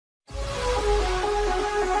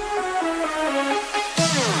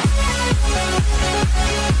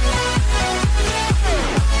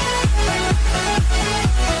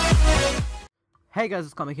Hey guys,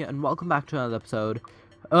 it's Comic here and welcome back to another episode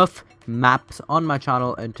of maps on my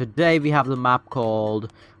channel, and today we have the map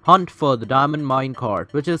called Hunt for the Diamond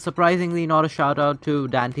Minecart, which is surprisingly not a shout out to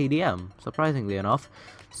Dan TDM, surprisingly enough.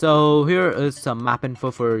 So here is some map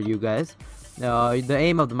info for you guys. The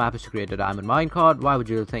aim of the map is to create a diamond minecart. Why would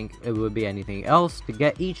you think it would be anything else? To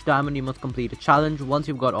get each diamond you must complete a challenge. Once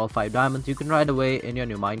you've got all 5 diamonds you can ride away in your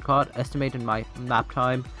new minecart. Estimated map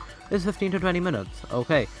time is 15 to 20 minutes.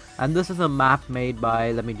 Okay, and this is a map made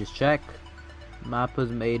by, let me just check. Map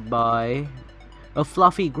was made by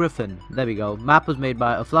AFluffyGriffin. There we go. Map was made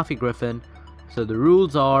by AFluffyGriffin. So the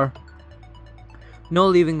rules are: no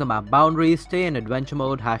leaving the map boundaries, stay in adventure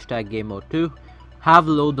mode, hashtag game mode 2. Have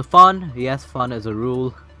load the fun. Yes, fun is a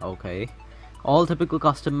rule. Okay. All typical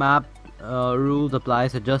custom map rules apply,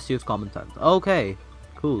 so just use common sense. Okay,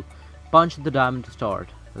 cool. Punch the diamond to start.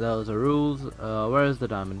 Those are rules. Where is the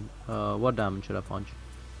diamond? What diamond should I punch?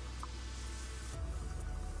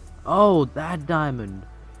 Oh, that diamond.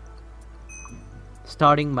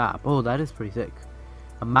 Starting map. Oh, that is pretty sick.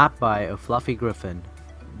 A map by AFluffyGriffin.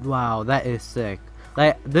 Wow, that is sick.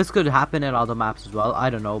 Like, this could happen in other maps as well. I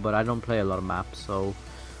don't know, but I don't play a lot of maps. So,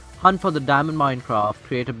 Hunt for the Diamond Minecraft,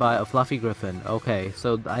 created by AFluffyGriffin. Okay,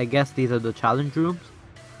 so I guess these are the challenge rooms.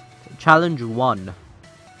 Challenge 1.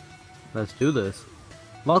 Let's do this.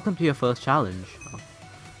 Welcome to your first challenge.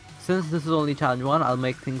 Since this is only challenge 1, I'll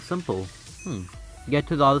make things simple. Get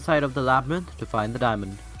to the other side of the labyrinth to find the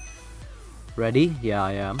diamond. Ready? Yeah,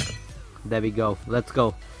 I am. There we go. Let's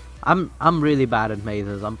go. I'm really bad at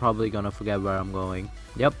mazes. I'm probably gonna forget where I'm going.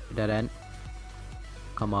 Yep, dead end.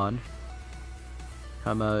 Come on.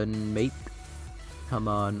 Come on, mate. Come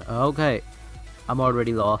on. Okay. I'm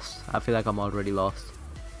already lost. I feel like I'm already lost.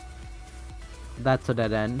 That's a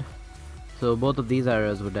dead end. So both of these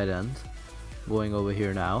areas were dead ends. Going over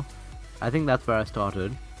here now. I think that's where I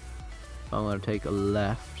started. So I'm gonna take a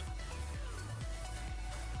left.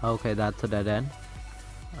 Okay, that's a dead end.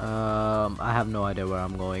 I have no idea where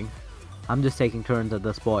I'm going. I'm just taking turns at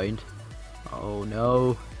this point. Oh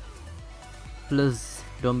no. Please,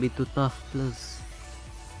 don't be too tough, please.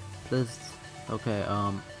 Please. Okay,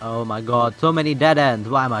 oh my god, so many dead ends.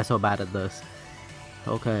 Why am I so bad at this?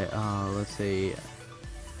 Okay, let's see.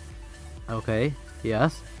 Okay,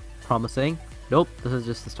 yes. Promising. Nope, this is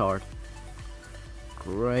just the start.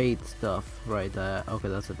 Great stuff right there. Okay,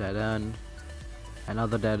 that's a dead end.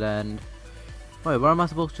 Another dead end. Wait, where am I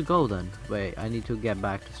supposed to go then? Wait, I need to get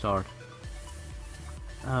back to start.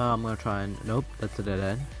 I'm gonna try and... Nope, that's a dead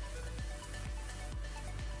end.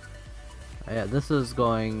 Yeah, this is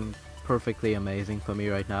going perfectly amazing for me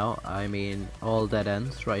right now. I mean, all dead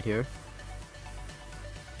ends right here.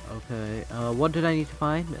 Okay, what did I need to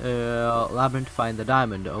find? Labyrinth to find the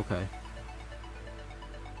diamond. Okay.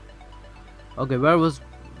 Okay,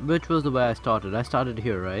 which was the way I started? I started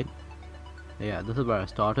here, right? Yeah, this is where I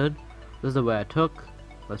started. This is the way I took.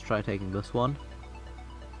 Let's try taking this one.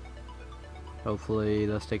 Hopefully,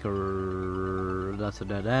 let's take that's a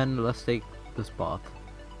dead end. Let's take this path.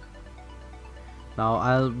 Now,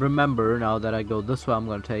 I'll remember now that I go this way, I'm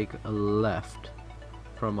gonna take a left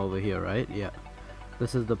from over here, right? Yeah.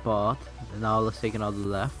 This is the path. Now let's take another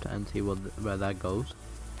left and see where that goes.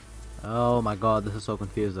 Oh my god, this is so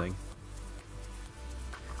confusing.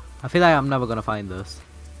 I feel like I'm never gonna find this.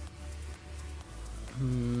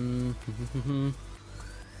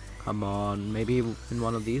 Come on, maybe in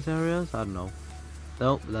one of these areas? I don't know.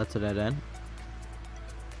 Nope, that's a dead end.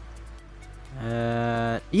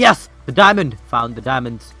 Yes! The diamond! Found the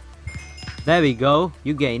diamonds. There we go.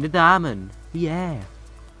 You gained a diamond. Yeah.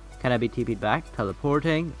 Can I be TP'd back?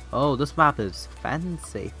 Teleporting. Oh, this map is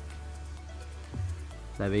fancy.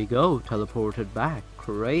 There we go. Teleported back.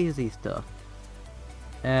 Crazy stuff.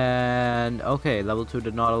 And okay, level 2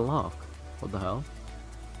 did not unlock. What the hell?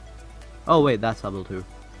 Oh wait, that's level 2.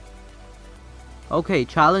 Okay,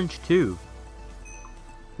 challenge 2.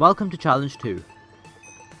 Welcome to challenge 2.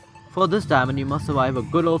 For this diamond, you must survive a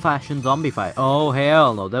good old-fashioned zombie fight. Oh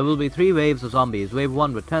hell no, there will be 3 waves of zombies. Wave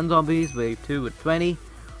 1 with 10 zombies, wave 2 with 20,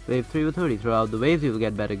 wave 3 with 30. Throughout the waves, you will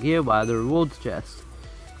get better gear via the rewards chest.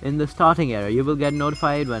 In the starting area, you will get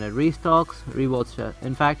notified when it restocks. Rewards chest.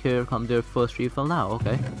 In fact, here comes your first refill now.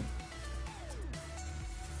 Okay.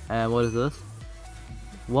 And what is this?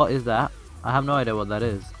 What is that? I have no idea what that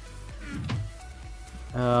is.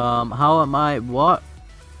 How am I? What?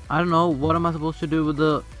 I don't know. What am I supposed to do with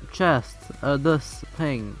the chest? This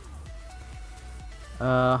thing.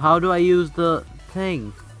 How do I use the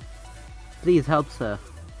thing? Please help, sir.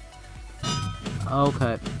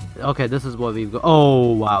 Okay. Okay, this is what we've got.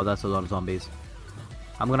 Oh, wow, that's a lot of zombies.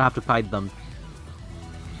 I'm gonna have to fight them.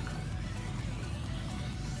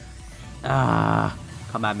 Ah.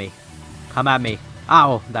 Come at me. Come at me.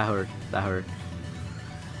 Ow! That hurt. That hurt.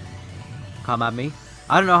 Come at me.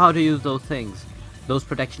 I don't know how to use those things. Those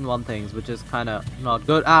protection 1 things, which is kind of not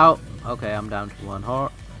good. Ow! Okay, I'm down to 1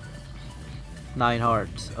 heart. 9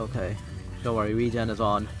 hearts. Okay. Don't worry, regen is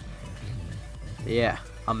on. Yeah,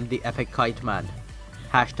 I'm the epic kite man.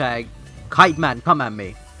 Hashtag kite man, come at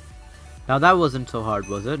me. Now that wasn't so hard,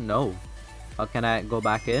 was it? No. Can I go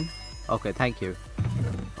back in? Okay, thank you.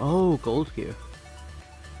 Oh, gold gear.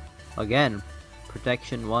 Again,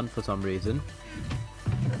 protection 1 for some reason.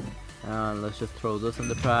 And let's just throw this in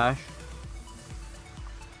the trash.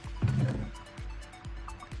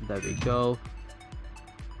 There we go.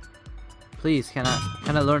 Please, can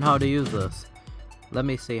I learn how to use this? Let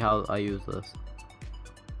me see how I use this.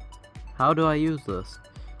 How do I use this?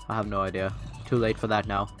 I have no idea. Too late for that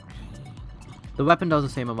now. The weapon does the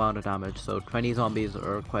same amount of damage, so 20 zombies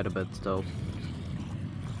are quite a bit still.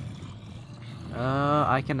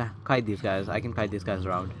 I can kite these guys. I can kite these guys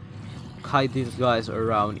around. Kite these guys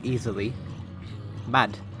around easily.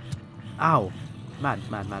 Mad. Ow. Mad,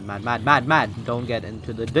 mad, mad, mad, mad, mad, mad. Don't get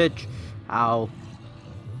into the ditch. Ow.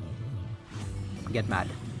 Get mad.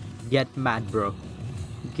 Get mad, bro.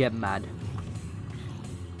 Get mad.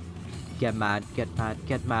 Get mad, get mad,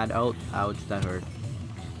 get mad. Oh, ouch, that hurt.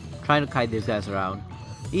 Trying to kite these guys around.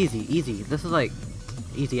 Easy, easy. This is like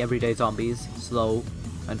easy everyday zombies. Slow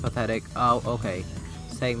and pathetic. Oh, okay.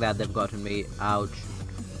 Saying that they've gotten me. Ouch.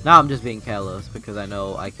 Now I'm just being careless because I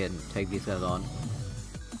know I can take these guys on.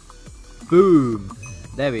 Boom.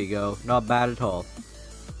 There we go. Not bad at all.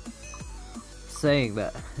 Saying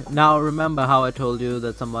that. Now remember how I told you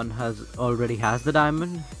that someone already has the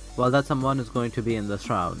diamond? Well, that someone is going to be in this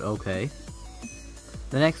round. Okay.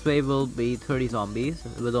 The next wave will be 30 zombies,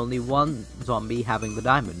 with only 1 zombie having the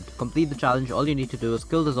diamond. To complete the challenge, all you need to do is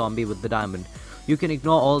kill the zombie with the diamond. You can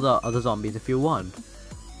ignore all the other zombies if you want.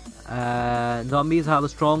 Zombies have a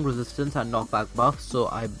strong resistance and knockback buff, so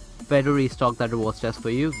I better restock that rewards chest for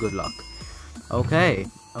you. Good luck. Okay.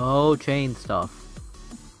 Oh, chain stuff.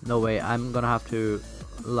 No way, I'm gonna have to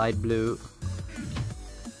light blue.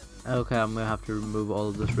 Okay, I'm gonna have to remove all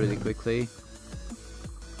of this really quickly.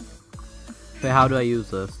 Okay, how do I use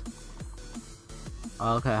this?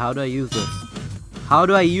 Okay, how do I use this? How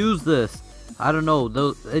do I use this? I don't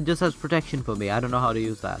know. It just has protection for me. I don't know how to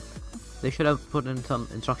use that. They should have put in some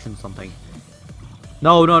instructions, something.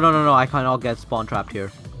 No, no, no, no, no. I cannot get spawn trapped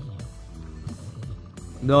here.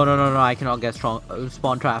 No, no, no, no. I cannot get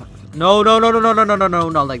spawn trapped. No, no, no, no, no, no, no, no, no.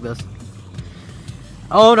 Not like this.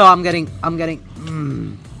 Oh no, I'm getting.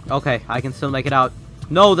 Okay, I can still make it out.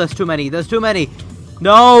 No, there's too many. There's too many.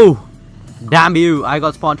 No. Damn you. I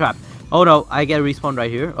got spawn trapped. Oh no, I get respawned right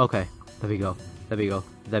here. Okay, there we go. There we go.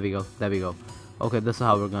 There we go. There we go. Okay, this is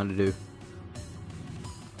how we're gonna do.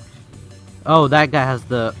 Oh, that guy has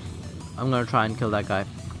the... I'm gonna try and kill that guy.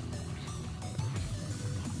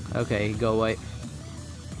 Okay, go away.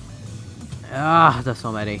 Ah, there's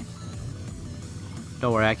so many.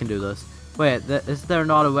 Don't worry, I can do this. Wait, is there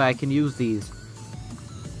not a way I can use these?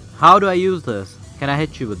 How do I use this? Can I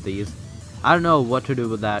hit you with these? I don't know what to do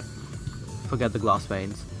with that. Forget the glass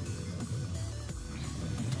veins.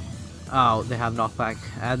 Oh, they have knockback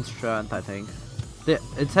and strength, I think.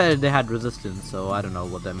 It said they had resistance, so I don't know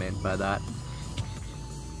what they meant by that.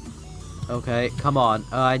 Okay, come on.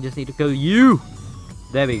 I just need to kill you.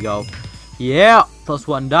 There we go. Yeah,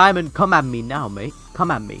 +1 diamond. Come at me now, mate.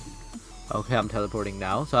 Come at me. Okay, I'm teleporting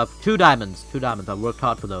now. So I have 2 diamonds. 2 diamonds. I've worked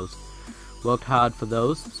hard for those. Worked hard for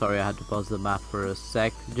those. Sorry, I had to pause the map for a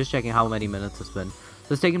sec. Just checking how many minutes it's been.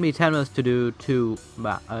 So it's taken me 10 minutes to do two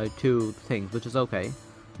things, which is okay.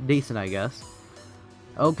 Decent, I guess.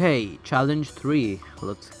 Okay, challenge 3.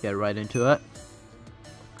 Let's get right into it.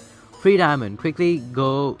 Free diamond. Quickly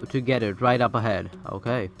go to get it right up ahead.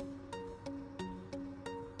 Okay.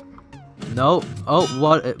 No. Oh,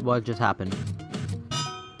 what just happened?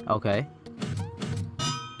 Okay.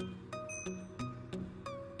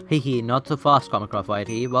 Hehe, not so fast, Comicroft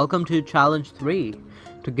YT. Welcome to challenge 3.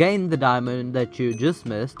 To gain the diamond that you just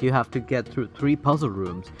missed, you have to get through 3 puzzle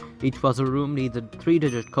rooms. Each puzzle room needs a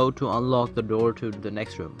 3-digit code to unlock the door to the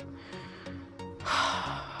next room.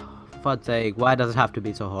 For God's sake, why does it have to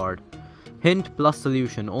be so hard? Hint plus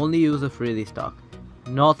solution, only use if really stuck.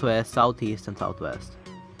 Northwest, southeast, and southwest.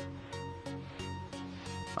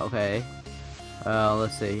 Okay.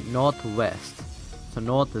 Let's see. Northwest. So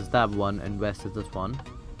north is that one, and west is this one.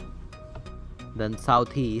 Then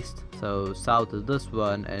southeast. So south is this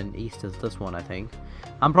one, and east is this one, I think.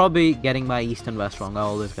 I'm probably getting my east and west wrong. I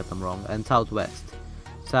always get them wrong. And southwest.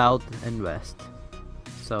 South and west.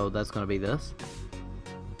 So that's gonna be this.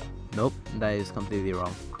 Nope, that is completely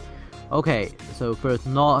wrong. Okay, so first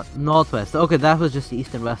northwest. Okay, that was just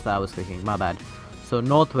east and west that I was clicking. My bad. So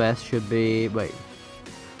northwest should be wait.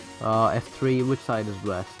 F3. Which side is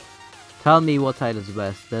west? Tell me what side is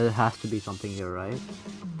west. There has to be something here, right?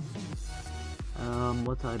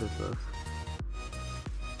 What side is this?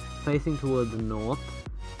 Facing towards the north,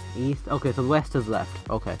 east. Okay, so west is left.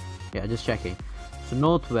 Okay, yeah, just checking. So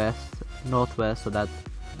northwest. So that's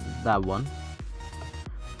that one.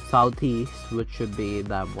 Southeast, which should be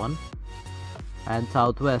that one. And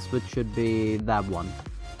southwest, which should be that one.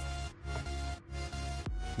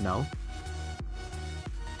 No.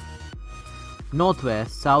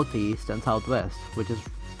 Northwest, southeast, and southwest,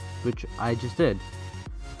 which I just did.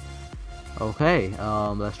 Okay,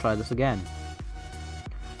 let's try this again.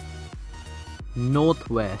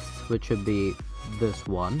 Northwest, which should be this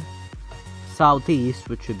one. Southeast,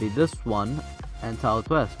 which should be this one. And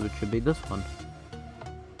southwest, which should be this one.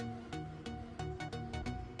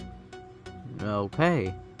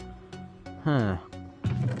 Okay. Huh.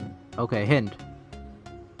 Okay, hint.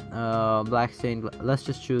 Black stained let's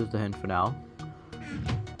just choose the hint for now.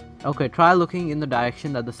 Okay, try looking in the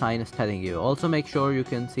direction that the sign is telling you. Also make sure you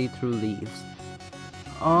can see through leaves.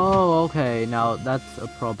 Oh, okay, now that's a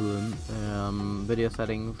problem. Video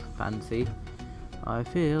settings, fancy. I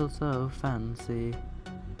feel so fancy.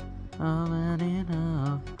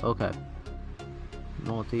 Okay.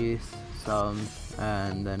 Northeast, south,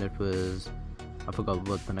 and then it was... I forgot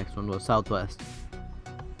what the next one was. Southwest.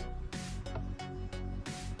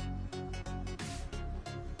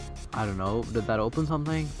 I don't know. Did that open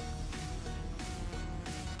something?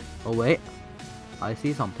 Oh wait. I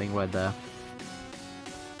see something right there.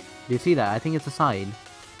 Do you see that? I think it's a sign.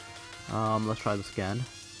 Let's try this again.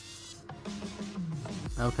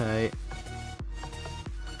 Okay.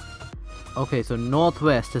 Okay, so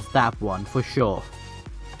northwest is that one for sure.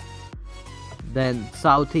 Then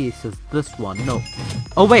southeast is this one. No.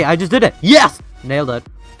 Oh wait, I just did it. Yes! Nailed it.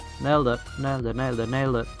 Nailed it. Nailed it. Nailed it.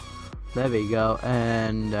 Nailed it. There we go.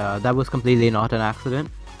 And that was completely not an accident.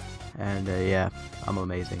 And yeah, I'm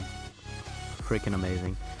amazing. Freaking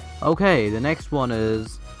amazing. Okay, the next one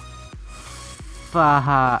is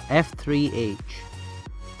F3H.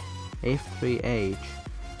 F3H.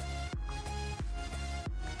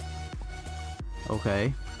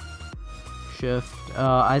 Okay. Shift.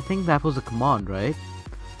 I think that was a command, right?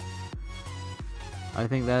 I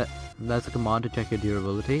think that's a command to check your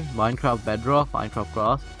durability. Minecraft Bedrock, Minecraft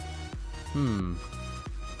Grass. Can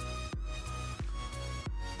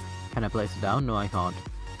I place it down? No, I can't.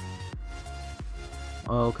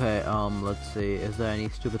 Okay, let's see. Is there any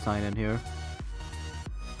stupid sign in here?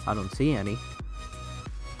 I don't see any.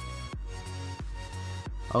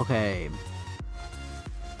 Okay.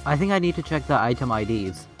 I think I need to check the item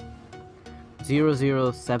IDs.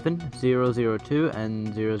 007, 002,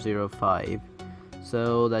 and 005.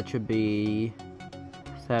 So that should be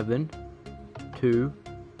 7, 2,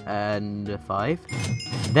 and 5.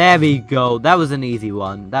 There we go. That was an easy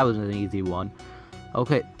one. That was an easy one.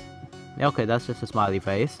 Okay. Okay, that's just a smiley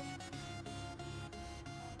face.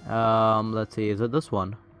 Let's see. Is it this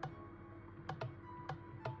one?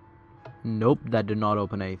 Nope, that did not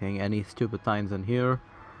open anything. Any stupid signs in here?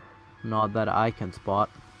 Not that I can spot.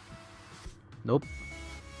 Nope.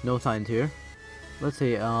 No signs here. Let's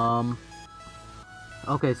see.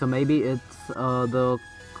 Okay, so maybe it's the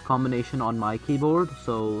combination on my keyboard.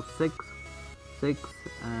 So 6, 6,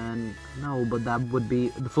 and no, but that would be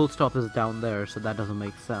the full stop is down there, so that doesn't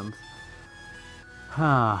make sense.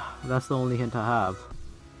 That's the only hint I have.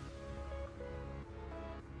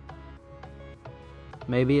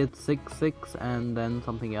 Maybe it's 6, 6, and then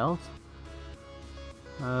something else.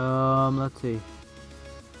 Let's see.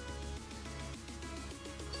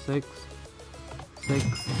 6, 6.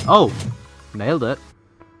 Oh, nailed it.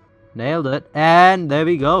 Nailed it, and there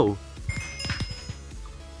we go.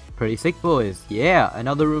 Pretty sick, boys. Yeah,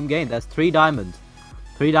 another room gained. That's 3 diamonds.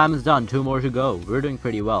 3 diamonds done, 2 more to go. We're doing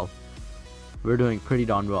pretty well. We're doing pretty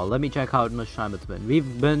darn well. Let me check how much time it's been.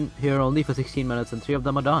 We've been here only for 16 minutes and 3 of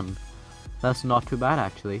them are done. That's not too bad,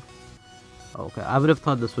 actually. Okay, I would have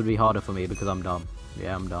thought this would be harder for me because I'm dumb.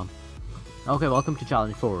 Yeah, I'm dumb. Okay, welcome to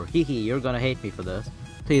challenge 4. Hehe, you're gonna hate me for this.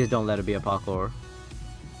 Please don't let it be a parkour.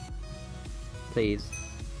 Please.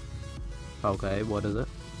 Okay, what is it?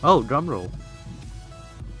 Oh, drum roll.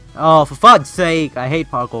 Oh, for fudge's sake! I hate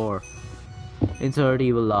parkour. Insert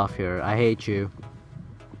evil laugh here. I hate you.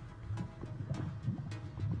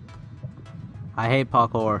 I hate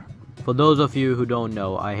parkour. For those of you who don't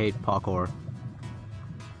know, I hate parkour.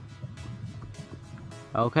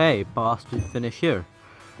 Okay, pause to finish here.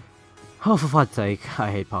 Oh, for fudge's sake,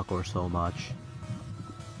 I hate parkour so much.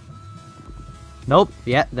 Nope.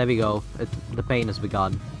 Yeah, there we go. The pain has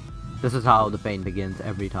begun. This is how the pain begins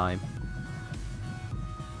every time.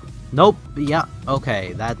 Nope. Yeah.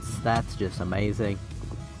 Okay. That's just amazing.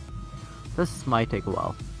 This might take a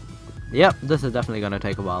while. Yep. This is definitely gonna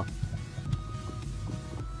take a while.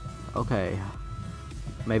 Okay.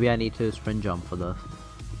 Maybe I need to sprint jump for this.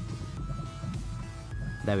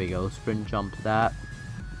 There we go. Sprint jump to that.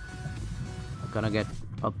 Gonna get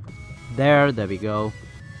up there. There we go.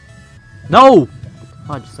 No! For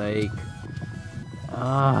fudge's sake.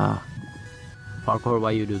 Parkour,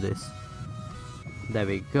 why you do this? There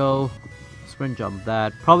we go. Sprint jump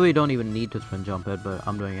that. Probably don't even need to sprint jump it, but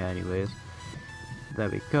I'm doing it anyways. There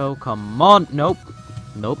we go. Come on. Nope.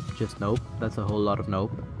 Nope. Just nope. That's a whole lot of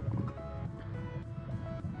nope.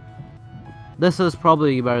 This is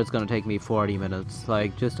probably where it's gonna take me 40 minutes,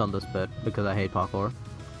 like just on this bit, because I hate parkour.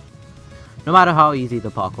 No matter how easy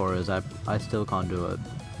the parkour is, I still can't do it.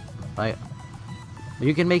 Like,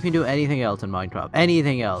 you can make me do anything else in Minecraft.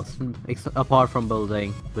 Anything else. Apart from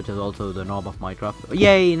building, which is also the norm of Minecraft.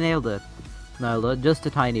 Yay, nailed it. Nailed it. Just a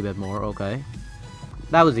tiny bit more, okay.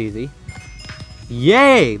 That was easy.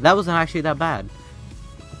 Yay! That wasn't actually that bad.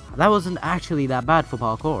 That wasn't actually that bad for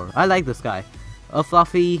parkour. I like this guy.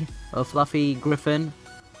 AFluffyGriffin.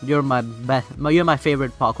 You're my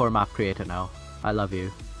favorite parkour map creator now. I love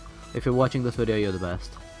you. If you're watching this video, you're the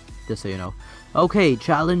best. Just so you know. Okay,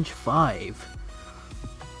 challenge 5.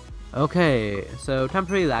 Okay, so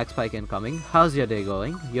temporary lag spike incoming. How's your day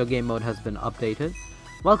going? Your game mode has been updated.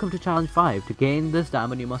 Welcome to challenge 5. To gain this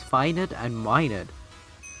diamond, you must find it and mine it.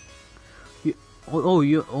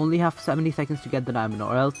 You only have 70 seconds to get the diamond,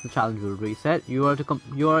 or else the challenge will reset. You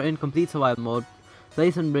are in complete survival mode.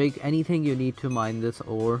 Place and break anything you need to mine this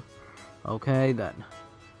ore. Okay then.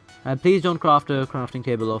 And please don't craft a crafting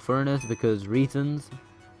table or furnace because reasons.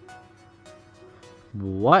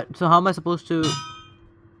 What? So how am I supposed to?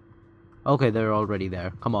 Okay, they're already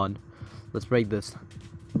there. Come on, let's break this.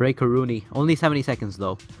 Break a Rooney. Only 70 seconds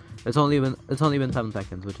though. It's only been 7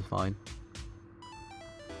 seconds, which is fine.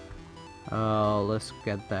 Let's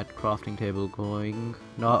get that crafting table going.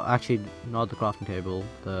 No, actually, not the crafting table.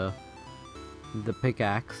 The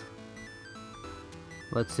pickaxe.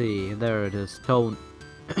 Let's see. There it is. Stone.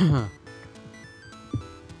 Come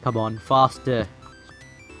on, faster.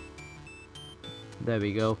 There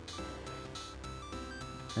we go.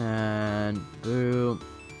 And boom.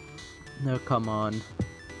 No, come on.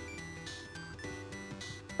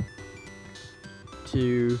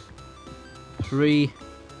 2, 3.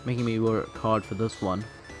 Making me work hard for this one.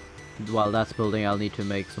 While that's building, I'll need to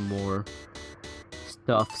make some more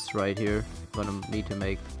stuffs right here. Gonna need to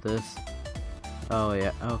make this. Oh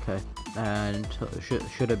yeah, okay. And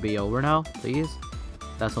should it be over now, please?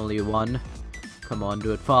 That's only 1. Come on,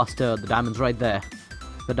 do it faster. The diamond's right there.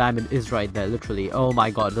 The diamond is right there, literally. Oh my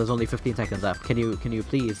god, there's only 15 seconds left. Can you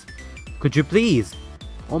please? Could you please?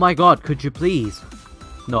 Oh my god, could you please?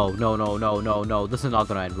 No. This is not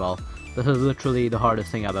gonna end well. This is literally the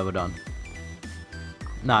hardest thing I've ever done.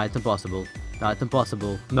 Nah, it's impossible. Nah, it's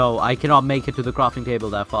impossible. No, I cannot make it to the crafting table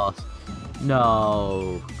that fast.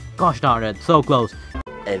 No. Gosh darn it, so close.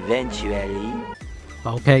 Eventually.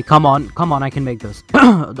 Okay, come on, I can make this.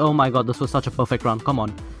 Oh my god, this was such a perfect run. Come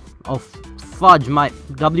on. Oh, fudge, my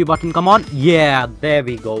W button, come on. Yeah, there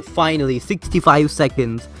we go. Finally, 65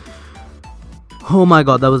 seconds. Oh my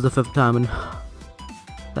god, that was the 5th diamond.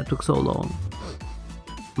 That took so long.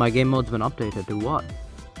 My game mode's been updated to what?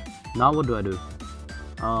 Now what do I do?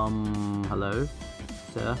 Hello?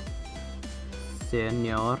 Sir?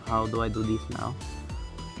 Senor, how do I do this now?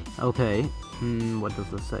 Okay, what does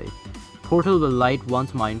this say? Portal will light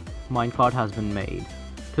once minecart has been made.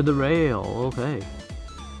 To the rail, okay.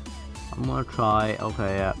 I'm gonna try,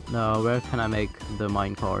 okay, yeah. No, where can I make the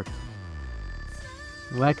minecart?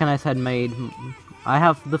 Where can I set made? I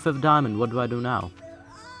have the 5th diamond, what do I do now?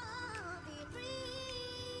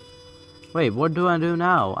 Wait, what do I do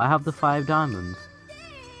now? I have the 5 diamonds.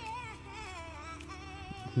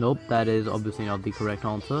 Nope, that is obviously not the correct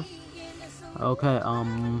answer. Okay,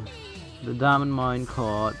 the diamond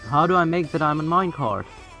minecart. How do I make the diamond minecart?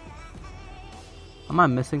 Am I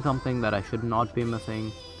missing something that I should not be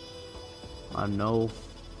missing? I don't know.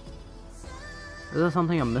 Is there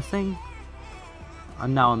something I'm missing?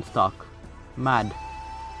 And now I'm stuck. Mad.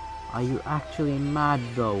 Are you actually mad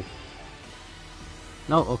though?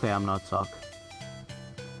 No, okay, I'm not stuck.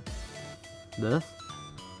 This?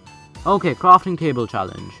 Okay, crafting table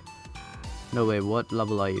challenge. No way, what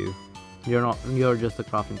level are you? You're just the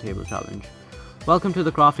crafting table challenge. Welcome to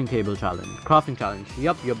the crafting table challenge. Crafting challenge.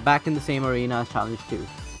 Yup, you're back in the same arena as challenge 2.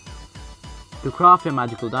 To craft your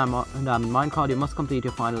magical diamond minecart, you must complete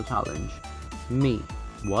your final challenge. Me.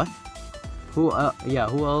 What? Who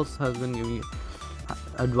else has been giving you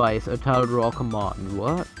advice? A Toad Raw command.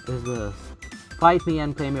 What is this? Fight me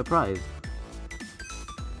and claim your prize.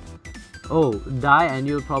 Oh, die and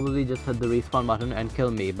you'll probably just hit the respawn button and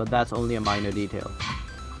kill me, but that's only a minor detail.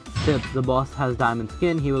 Tips: the boss has diamond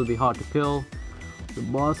skin, he will be hard to kill. The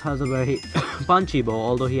boss has a very punchy bow,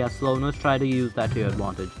 although he has slowness, try to use that to your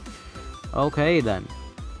advantage. Okay then.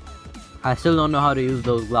 I still don't know how to use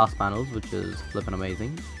those glass panels, which is flippin'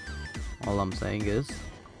 amazing. All I'm saying is,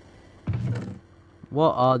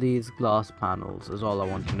 what are these glass panels is all I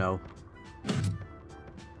want to know.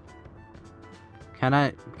 Can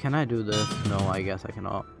I do this? No, I guess I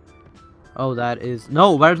cannot. Oh, that is...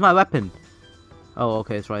 No, where's my weapon? Oh,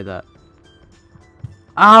 okay, it's right there.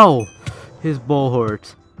 Ow! His bow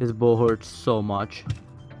hurts. His bow hurts so much.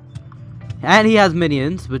 And he has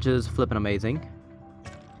minions, which is flippin' amazing.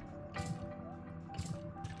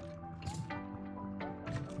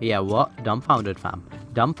 Yeah, what? Dumbfounded, fam.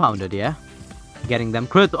 Dumbfounded, yeah? Getting them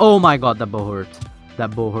crit. Oh my god, that bow hurts.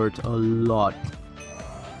 That bow hurts a lot.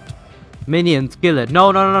 Minions, kill it.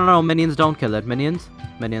 No, no, no, no, no. Minions, don't kill it. Minions?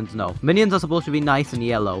 Minions, no. Minions are supposed to be nice and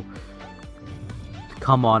yellow.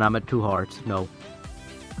 Come on, I'm at 2 hearts. No.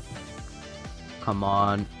 Come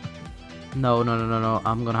on. No, no, no, no, no.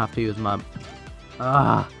 I'm gonna have to use my...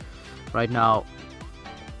 right now.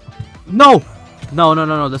 No! No, no,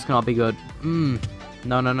 no, no. This cannot be good.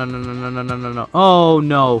 No, no, no, no, no, no, no, no, no, no. Oh,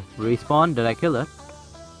 no. Respawn? Did I kill it?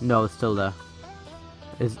 No, it's still there.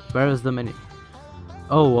 Where is the mini...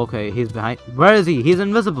 Oh, okay, he's behind. Where is he? He's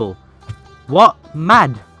invisible. What?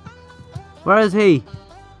 Mad. Where is he?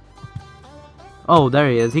 Oh, there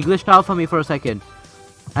he is. He glitched out for me for a second.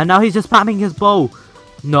 And now he's just spamming his bow.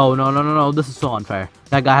 No, no, no, no, no. This is so unfair.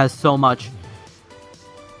 That guy has so much.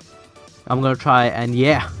 I'm gonna try and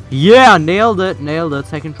yeah. Yeah, nailed it. Nailed it.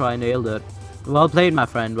 Second try, nailed it. Well played, my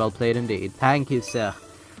friend. Well played indeed. Thank you, sir.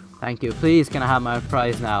 Thank you. Please, can I have my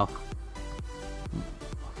prize now?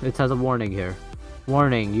 It says a warning here.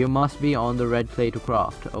 Warning, you must be on the red clay to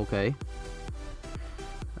craft. Okay.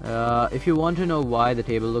 If you want to know why the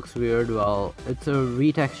table looks weird, well, it's a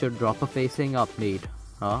retextured dropper facing up need.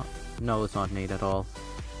 Huh? No, it's not need at all.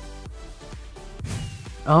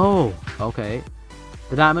 Oh, okay.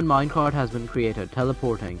 The diamond minecart has been created.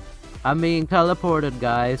 Teleporting. I'm being teleported,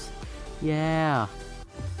 guys. Yeah.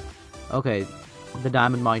 Okay, the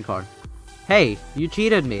diamond minecart. Hey, you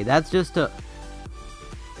cheated me. That's just a...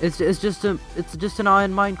 It's just an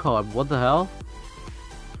iron minecart. What the hell?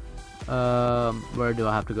 Where do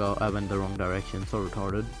I have to go? I went the wrong direction. So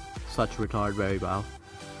retarded. Such retard. Very wow.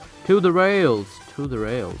 To the rails. To the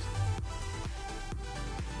rails.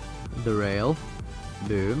 The rail.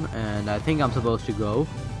 Boom. And I think I'm supposed to go.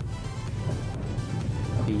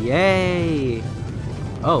 Yay!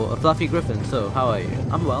 Oh, a fluffy griffin. So, how are you?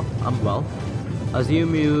 I'm well. I'm well.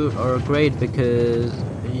 Assume you are great because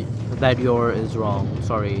that your is wrong.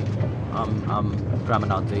 Sorry. I'm grammar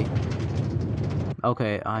Nazi.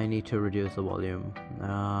 Okay, I need to reduce the volume.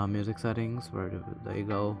 Music settings. There you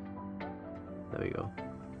go. There we go.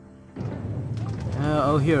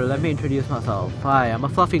 Oh, here, let me introduce myself. Hi, I'm a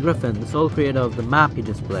Fluffy Griffin, the sole creator of the map you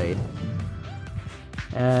just played.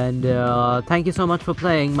 And thank you so much for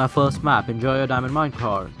playing my first map. Enjoy your diamond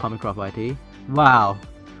minecart, Comiccraft IT. Wow.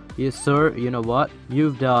 Yes, sir. You know what?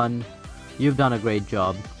 You've done a great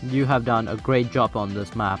job. You have done a great job on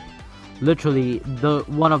this map. Literally,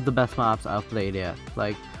 one of the best maps I've played yet.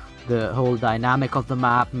 Like, the whole dynamic of the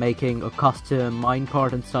map, making a custom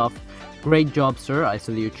minecart and stuff. Great job, sir. I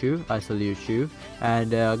salute you. I salute you.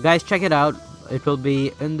 And guys, check it out. It will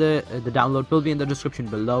be in the download will be in the description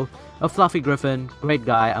below. A Fluffy Griffin, great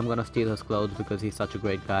guy. I'm gonna steal his clothes because he's such a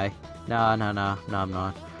great guy. Nah, I'm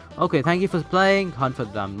not. Okay, thank you for playing Hunt for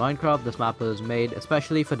the Diamond Minecraft. This map was made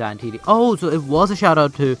especially for Dan TD. Oh, so it was a shout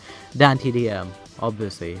out to Dan TDM.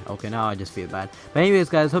 Obviously. Okay, now I just feel bad. But anyways,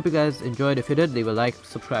 guys, hope you guys enjoyed. If you did, leave a like,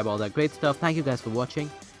 subscribe, all that great stuff. Thank you guys for watching,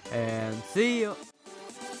 and see you.